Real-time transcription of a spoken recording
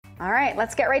All right,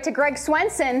 let's get right to Greg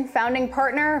Swenson, founding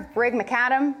partner of Brigg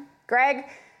McAdam. Greg,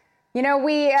 you know,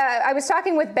 I was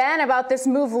talking with Ben about this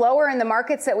move lower in the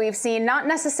markets that we've seen. Not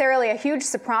necessarily a huge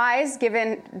surprise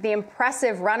given the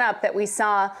impressive run-up that we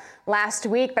saw last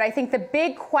week. But I think the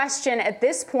big question at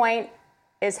this point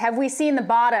is, have we seen the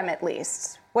bottom at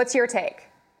least? What's your take?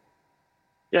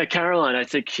 Yeah, Caroline, I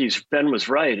think Ben was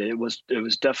right. It was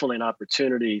definitely an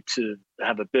opportunity to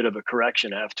have a bit of a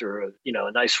correction after a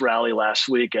nice rally last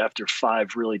week after 5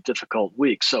 really difficult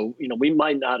weeks. So we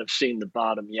might not have seen the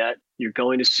bottom yet. You're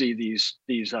going to see these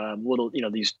little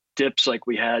these dips like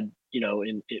we had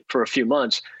for a few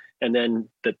months, and then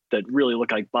that really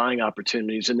look like buying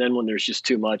opportunities. And then when there's just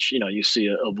too much, you see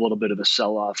a little bit of a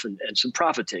sell off and some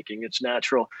profit taking. It's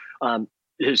natural.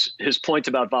 His point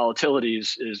about volatility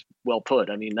is well put.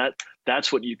 I mean,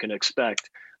 that's what you can expect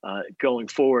going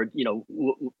forward.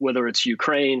 Whether it's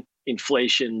Ukraine,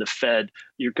 inflation, the Fed,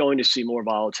 you're going to see more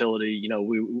volatility.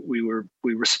 We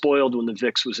were spoiled when the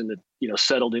VIX was in the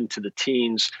settled into the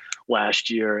teens last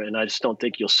year, and I just don't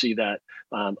think you'll see that.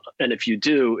 And if you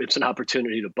do, it's an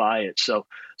opportunity to buy it. So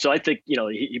I think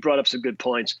he brought up some good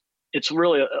points. It's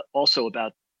really also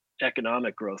about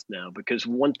economic growth now, because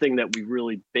one thing that we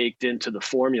really baked into the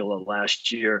formula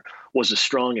last year was a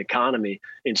strong economy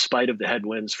in spite of the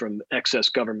headwinds from excess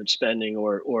government spending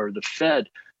or the Fed.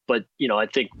 But I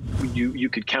think you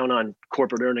could count on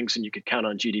corporate earnings and you could count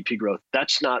on GDP growth.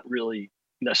 That's not really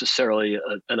necessarily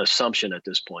an assumption at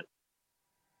this point.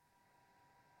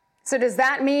 So does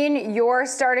that mean you're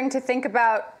starting to think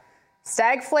about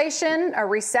stagflation, a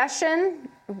recession?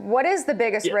 What is the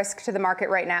biggest risk to the market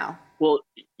right now? Well,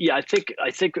 yeah, I think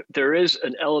there is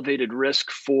an elevated risk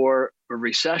for a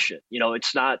recession.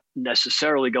 It's not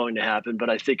necessarily going to happen, but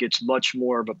I think it's much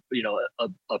more of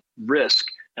a risk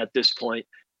at this point.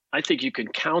 I think you can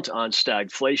count on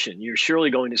stagflation. You're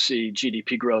surely going to see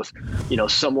GDP growth,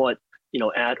 somewhat,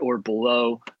 at or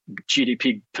below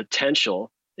GDP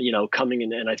potential, coming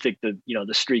in. And I think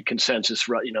the street consensus,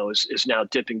 is now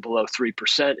dipping below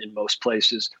 3% in most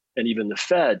places, and even the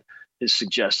Fed is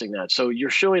suggesting that. So you're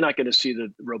surely not going to see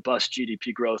the robust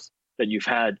GDP growth that you've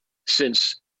had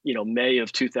since May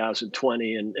of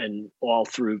 2020 and all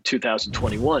through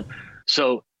 2021.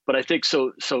 But I think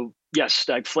so yes,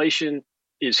 stagflation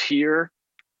is here,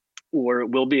 or it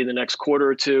will be in the next quarter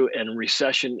or two, and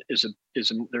recession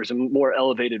there's a more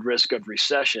elevated risk of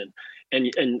recession,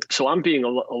 and so I'm being a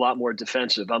lot more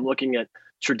defensive. I'm looking at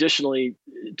traditionally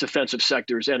defensive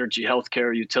sectors: energy,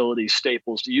 healthcare, utilities,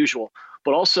 staples, the usual,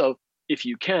 but also, if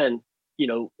you can,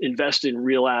 invest in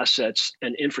real assets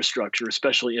and infrastructure,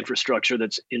 especially infrastructure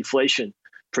that's inflation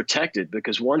protected,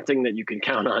 because one thing that you can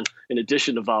count on, in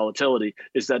addition to volatility,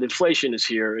 is that inflation is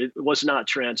here. It was not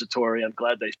transitory. I'm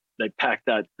glad they packed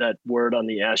that word on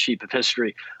the ash heap of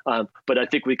history. But I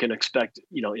think we can expect,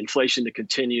 inflation to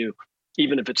continue,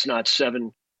 even if it's not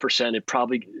 7%. It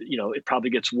probably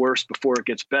gets worse before it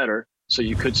gets better. So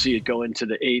you could see it go into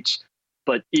the 8s.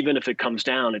 But even if it comes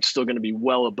down, it's still going to be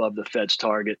well above the Fed's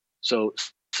target. So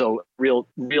real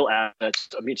assets,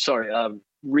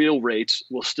 real rates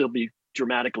will still be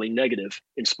dramatically negative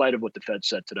in spite of what the Fed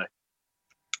said today.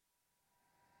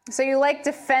 So you like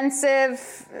defensive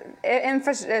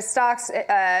stocks,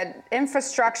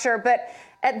 infrastructure, but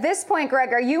at this point,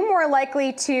 Greg, are you more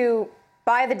likely to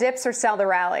buy the dips or sell the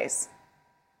rallies?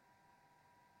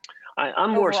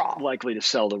 I'm more likely to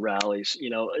sell the rallies.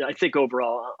 I think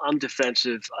overall I'm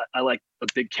defensive. I like a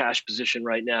big cash position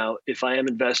right now. If I am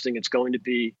investing, it's going to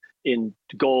be in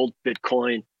gold,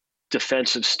 Bitcoin,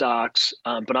 defensive stocks.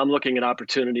 But I'm looking at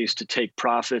opportunities to take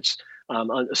profits,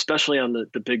 especially on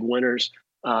the big winners.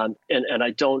 And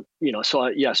I don't,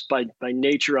 yes, by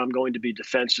nature, I'm going to be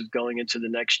defensive going into the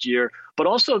next year. But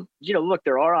also, look,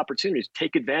 there are opportunities.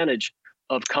 Take advantage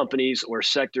of companies or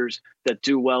sectors that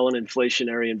do well in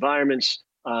inflationary environments,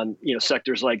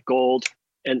 sectors like gold.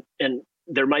 And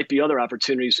there might be other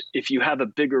opportunities. If you have a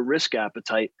bigger risk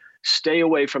appetite, stay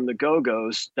away from the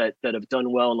go-go's that have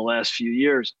done well in the last few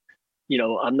years.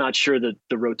 I'm not sure that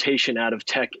the rotation out of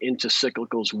tech into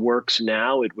cyclicals works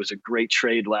now. It was a great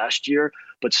trade last year,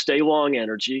 but stay long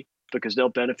energy, because they'll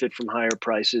benefit from higher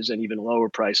prices and even lower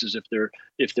prices if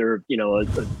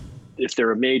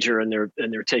they're a major and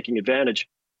they're taking advantage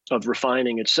of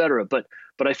refining, et cetera. But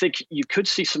I think you could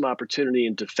see some opportunity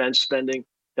in defense spending.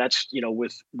 That's,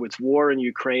 with war in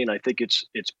Ukraine, I think it's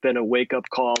been a wake up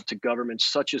call to governments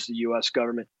such as the U.S.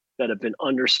 government that have been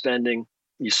underspending.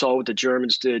 You saw what the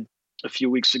Germans did a few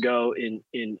weeks ago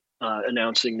in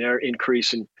announcing their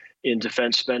increase in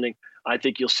defense spending. I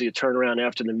think you'll see a turnaround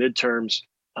after the midterms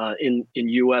in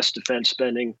U.S. defense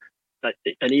spending,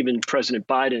 and even President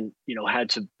Biden, had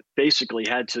to basically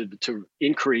had to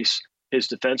increase his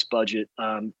defense budget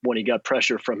when he got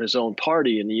pressure from his own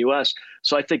party in the U.S.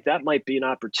 So I think that might be an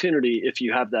opportunity if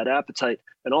you have that appetite,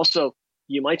 and also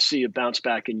you might see a bounce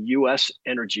back in U.S.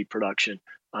 energy production.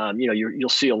 You'll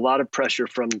see a lot of pressure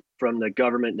from the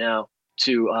government now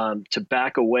to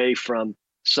back away from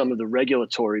some of the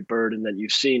regulatory burden that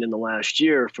you've seen in the last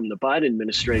year from the Biden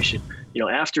administration.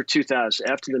 After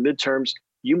the midterms,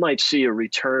 you might see a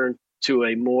return to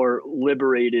a more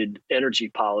liberated energy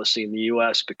policy in the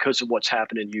U.S. because of what's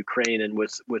happened in Ukraine and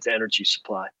with energy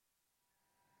supply.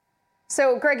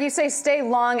 So, Greg, you say stay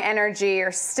long energy,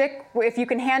 or stick, if you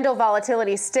can handle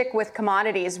volatility, stick with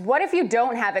commodities. What if you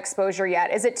don't have exposure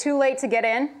yet? Is it too late to get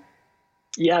in?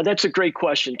 Yeah, that's a great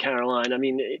question, Caroline. I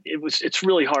mean, it's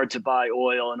really hard to buy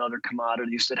oil and other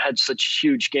commodities that had such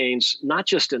huge gains, not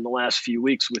just in the last few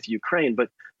weeks with Ukraine, but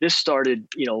this started,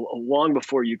 long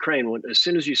before Ukraine. As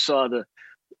soon as you saw the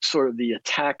sort of the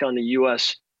attack on the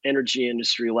U.S. energy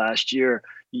industry last year,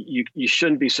 you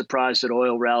shouldn't be surprised that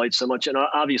oil rallied so much. And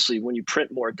obviously, when you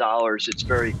print more dollars, it's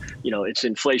very, it's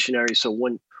inflationary. So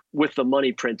with the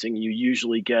money printing, you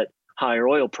usually get higher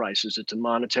oil prices. It's a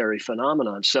monetary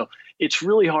phenomenon. So it's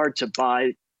really hard to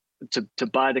buy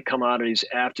the commodities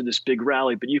after this big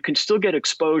rally, but you can still get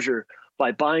exposure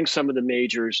by buying some of the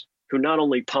majors who not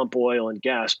only pump oil and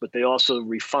gas, but they also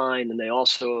refine, and they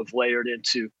also have layered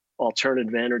into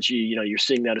alternative energy. You're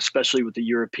seeing that especially with the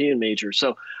European majors.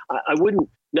 So I wouldn't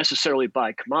necessarily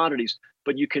buy commodities,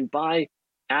 but you can buy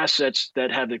assets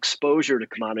that have exposure to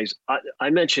commodities. I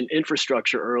mentioned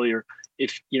infrastructure earlier.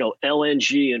 If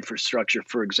LNG infrastructure,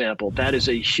 for example, that is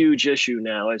a huge issue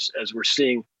now as we're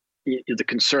seeing the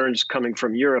concerns coming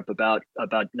from Europe about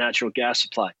natural gas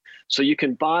supply. So you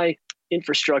can buy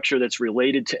infrastructure that's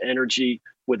related to energy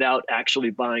without actually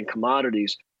buying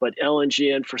commodities. But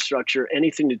LNG infrastructure,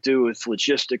 anything to do with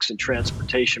logistics and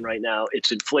transportation right now,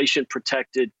 it's inflation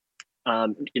protected,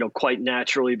 quite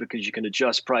naturally, because you can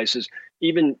adjust prices.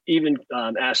 Even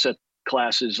asset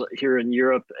classes here in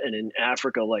Europe and in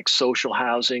Africa, like social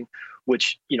housing,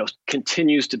 which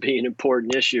continues to be an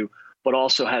important issue, but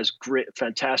also has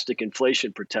fantastic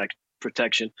inflation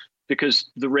protection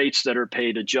because the rates that are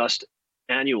paid adjust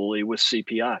annually with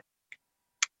CPI.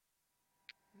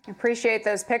 Appreciate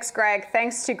those picks, Greg.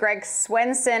 Thanks to Greg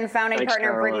Swenson, founding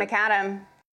partner of Brigg & McAdam.